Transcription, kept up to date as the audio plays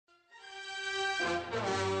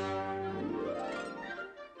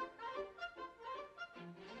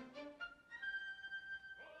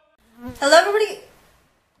Hello everybody.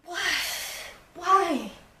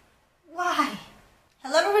 Why?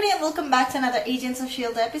 Hello everybody and welcome back to another Agents of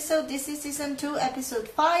S.H.I.E.L.D. episode. This is season 2, episode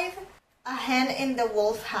 5. A hen in the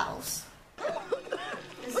wolf house.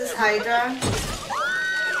 This is Hydra.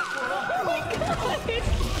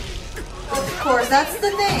 Of course, that's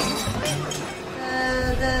the thing.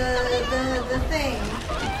 The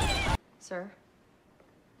thing. Sir,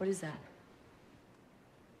 what is that?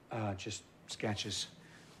 Just sketches.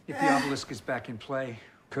 If the obelisk is back in play,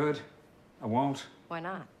 could. I won't. Why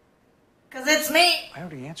not? 'Cause it's me! I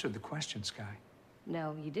already answered the question, Sky.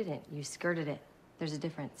 No, you didn't. You skirted it. There's a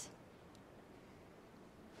difference.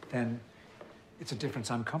 Then it's a difference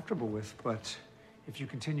I'm comfortable with, but if you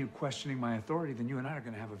continue questioning my authority, then you and I are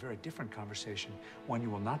going to have a very different conversation, one you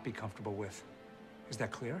will not be comfortable with. Is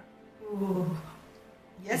that clear? Ooh.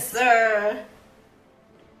 Yes, sir!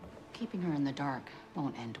 Keeping her in the dark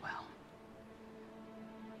won't end well.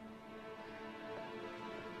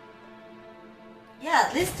 Yeah,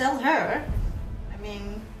 at least tell her. I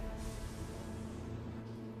mean,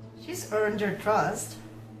 she's earned your trust.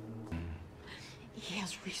 He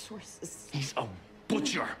has resources. He's a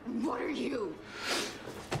butcher. What are you?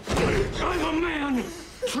 I'm a man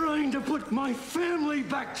trying to put my family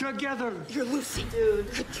back together. You're losing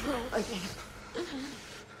Dude. control again.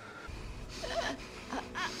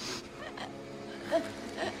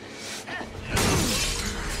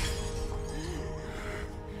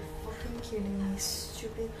 Fucking kidding me,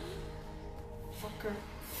 stupid fucker.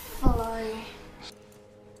 Fly.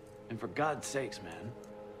 And for God's sakes, man,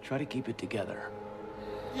 try to keep it together.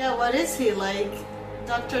 Yeah, what is he, like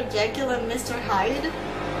Dr. Jekyll and Mr. Hyde?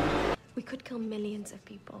 We could kill millions of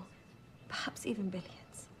people. Perhaps even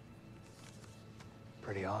billions.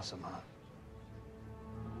 Pretty awesome, huh?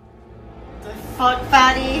 The fuck,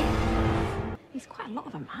 fatty? He's quite a lot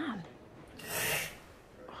of a man.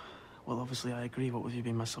 Well, obviously, I agree, what with you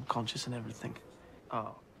being my subconscious and everything.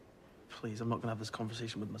 Oh, please, I'm not gonna have this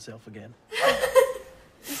conversation with myself again.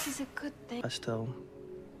 This is a good thing. I still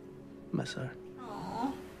miss her.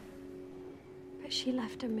 Aww. But she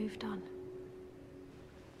left and moved on.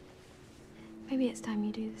 Maybe it's time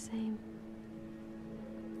you do the same.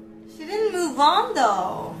 She didn't move on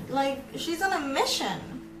though. Like, she's on a mission.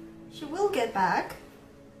 She will get back.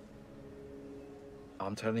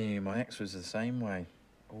 I'm telling you, my ex was the same way.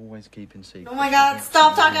 Always keeping secrets. Oh my god,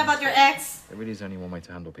 stop talking about your ex! There really is only one way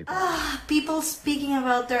to handle people. Ah, people speaking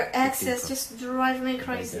about their exes people. just drive me They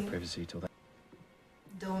crazy. their privacy till then.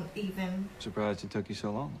 Don't even. Surprised it took you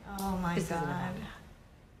so long. Oh my This isn't god. about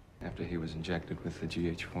After he was injected with the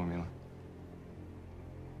GH formula.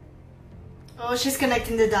 Oh, she's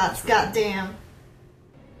connecting the dots, goddamn.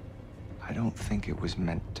 I don't think it was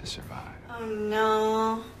meant to survive. Oh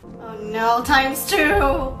no. Oh no, times 2!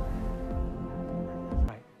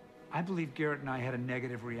 Right. I believe Garrett and I had a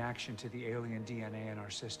negative reaction to the alien DNA in our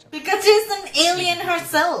system. Because she's an alien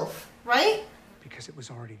herself, right? Because it was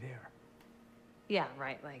already there. Yeah,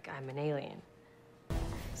 right, like I'm an alien.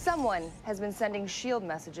 Someone has been sending S.H.I.E.L.D.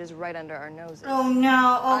 messages right under our noses. Oh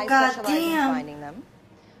no, oh I specialize in goddamn. finding them.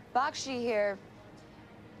 Bakshi here,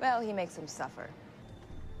 well, he makes them suffer.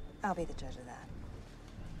 I'll be the judge of that.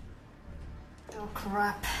 Oh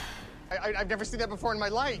crap. I've never seen that before in my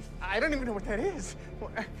life. I don't even know what that is.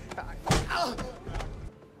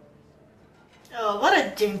 Oh, what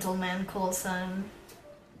a gentleman, Coulson.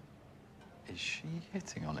 Is she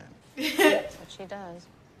hitting on him? That's what she does.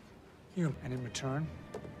 You. And in return,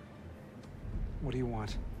 what do you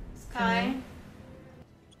want? Sky.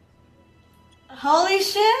 Holy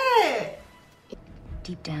shit!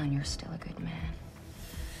 Deep down, you're still a good man.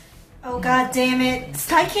 Oh god damn it.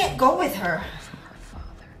 Sky can't go with her. From her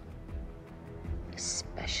father.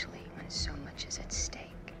 Especially when so much is at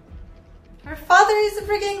stake. Her father is a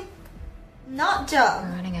frigging nut We're job.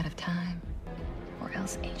 running out of time. Or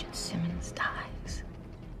else Agent Simmons dies.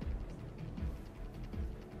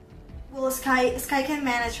 Well, Sky can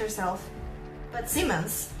manage herself. But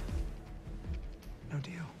Simmons. No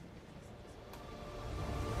deal.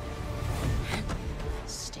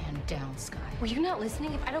 Stand down, Sky. Were you not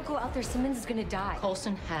listening? If I don't go out there, Simmons is gonna die.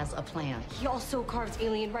 Coulson has a plan. He also carves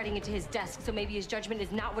alien writing into his desk, so maybe his judgment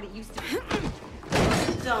is not what it used to be.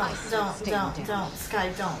 Don't. down.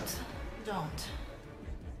 Sky, don't. Don't.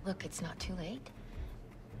 Look, it's not too late.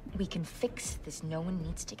 We can fix this. No one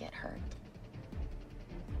needs to get hurt.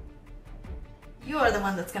 You are the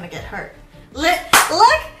one that's gonna get hurt. Look!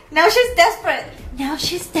 Now she's desperate. Now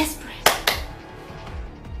she's desperate.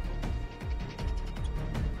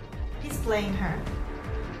 He's playing her.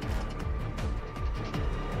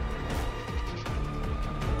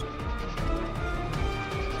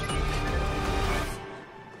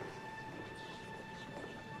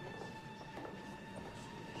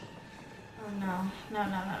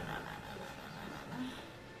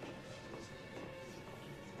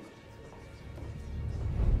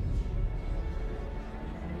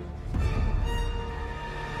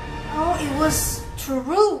 was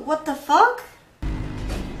true. What the fuck?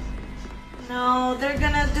 No, they're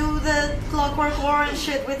gonna do the Clockwork Orange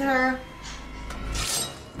shit with her.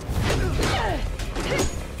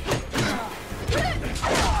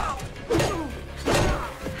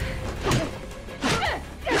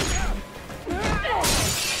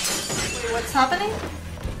 Wait, what's happening?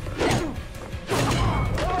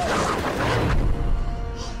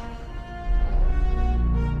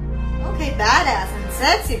 Okay, badass and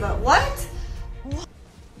sexy, but what?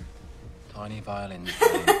 Tiny violins.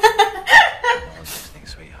 Listening,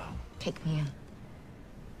 sweetheart. Take me in.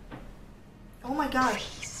 Oh my god.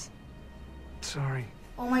 Please. Sorry.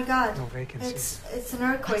 Oh my god. No vacancy. It's an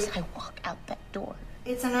earthquake. Once I walk out that door.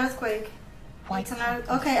 It's an earthquake. Why It's an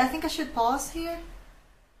okay, I think I should pause here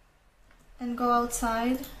and go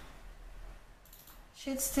outside.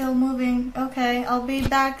 Shit's still moving. Okay, I'll be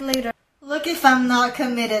back later. Look if I'm not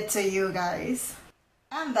committed to you guys.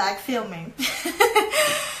 I'm back filming.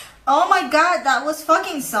 Oh my god, that was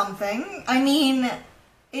fucking something. I mean,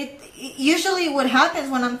 it usually what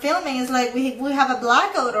happens when I'm filming is like we have a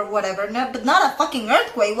blackout or whatever, no, but not a fucking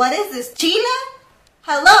earthquake. What is this, Chile?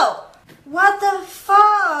 Hello? What the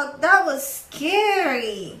fuck? That was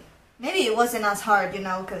scary. Maybe it wasn't as hard, you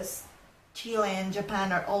know, because Chile and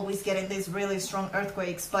Japan are always getting these really strong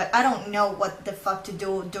earthquakes, but I don't know what the fuck to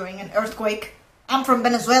do during an earthquake. I'm from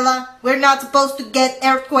Venezuela. We're not supposed to get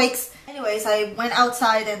earthquakes. Anyways, I went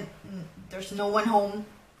outside and there's no one home.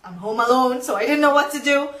 I'm home alone, so I didn't know what to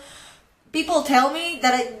do. People tell me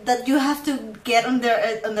that you have to get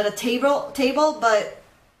under the table, but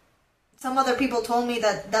some other people told me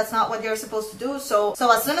that that's not what you're supposed to do. So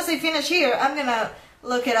as soon as I finish here, I'm gonna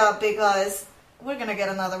look it up because we're gonna get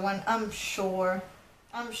another one. I'm sure.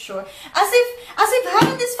 As if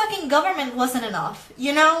having this fucking government wasn't enough,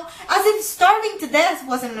 you know? As if starving to death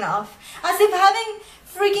wasn't enough. As if having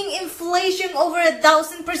freaking inflation over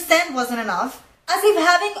 1,000% wasn't enough. As if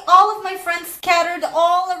having all of my friends scattered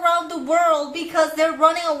all around the world because they're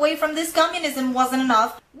running away from this communism wasn't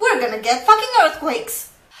enough. We're gonna get fucking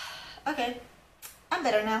earthquakes. Okay, I'm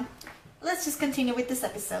better now. Let's just continue with this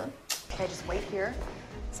episode. Okay, just wait here.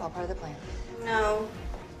 It's all part of the plan. No.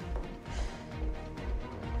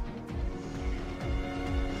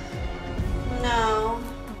 No.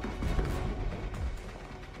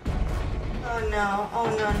 Oh no, oh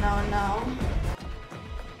no, no, no.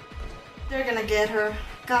 They're gonna get her.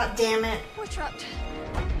 God damn it. We're trapped.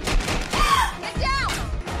 Get down!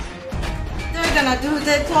 They're gonna do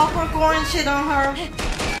the Clockwork Orange shit on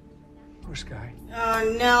her. Poor Sky.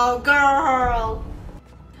 Oh no, girl.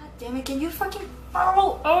 God damn it, can you fucking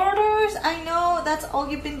follow orders? I know that's all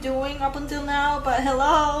you've been doing up until now, but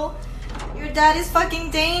hello. Your dad is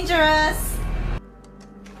fucking dangerous.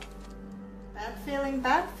 Bad feeling,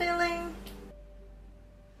 bad feeling.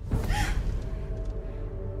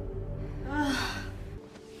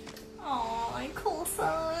 Oh, my cool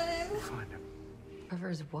son.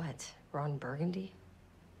 Covers what? Ron Burgundy?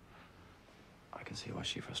 I can see why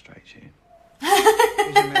she frustrates you.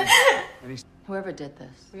 He's your man. And he's Whoever did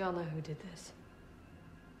this. We all know who did this.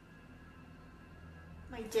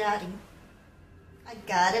 My daddy. I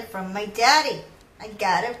got it from my daddy. I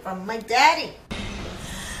got it from my daddy.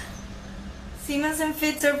 Siemens and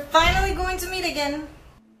Fitz are finally going to meet again.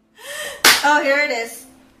 Oh, here it is.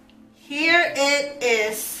 Here it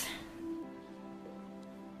is.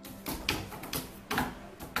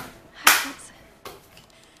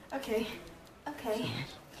 Okay.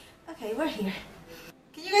 Okay, we're here.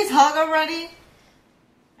 Can you guys hug already?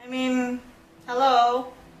 I mean,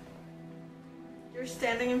 hello. You're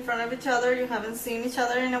standing in front of each other. You haven't seen each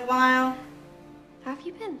other in a while. How have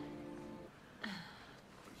you been?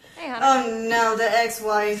 Hey, honey. Oh no, the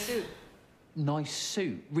ex-wife. Nice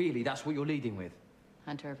suit. Really, that's what you're leading with?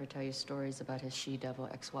 Hunter ever tell you stories about his she-devil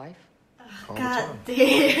ex-wife? Oh, God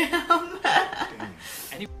damn.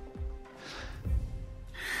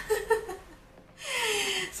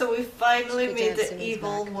 So we finally meet the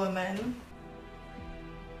evil woman.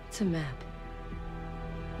 It's a map.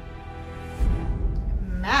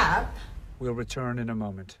 Map? We'll return in a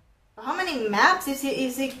moment. How many maps is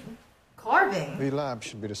he carving? The lab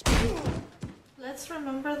should be displayed. Let's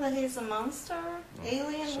remember that he's a monster,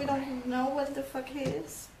 alien. We don't know what the fuck he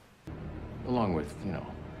is. Along with,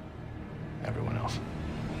 everyone else.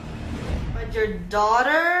 But your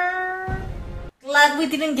daughter? Glad we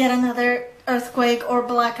didn't get another earthquake or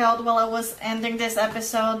blackout while I was ending this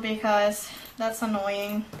episode because that's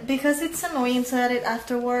annoying. Because it's annoying to edit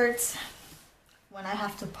afterwards when I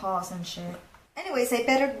have to pause and shit. Anyways, I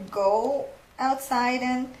better go outside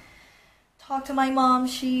and talk to my mom.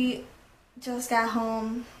 She just got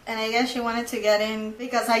home, and I guess she wanted to get in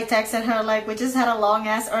because I texted her like, we just had a long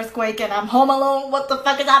ass earthquake and I'm home alone, what the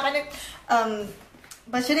fuck is happening?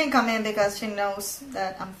 But she didn't come in because she knows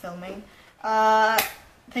that I'm filming.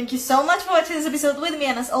 Thank you so much for watching this episode with me,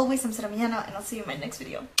 and as always, I'm Sora Miyano, and I'll see you in my next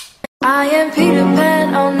video. I am Peter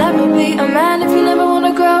Pan, I'll never be a man. If you never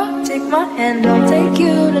wanna grow, take my hand, I'll take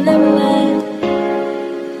you to Neverland.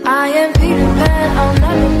 I am Peter Pan, I'll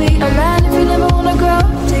never be a man. If you never wanna grow,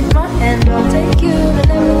 take my hand, I'll take you to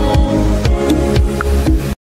Neverland.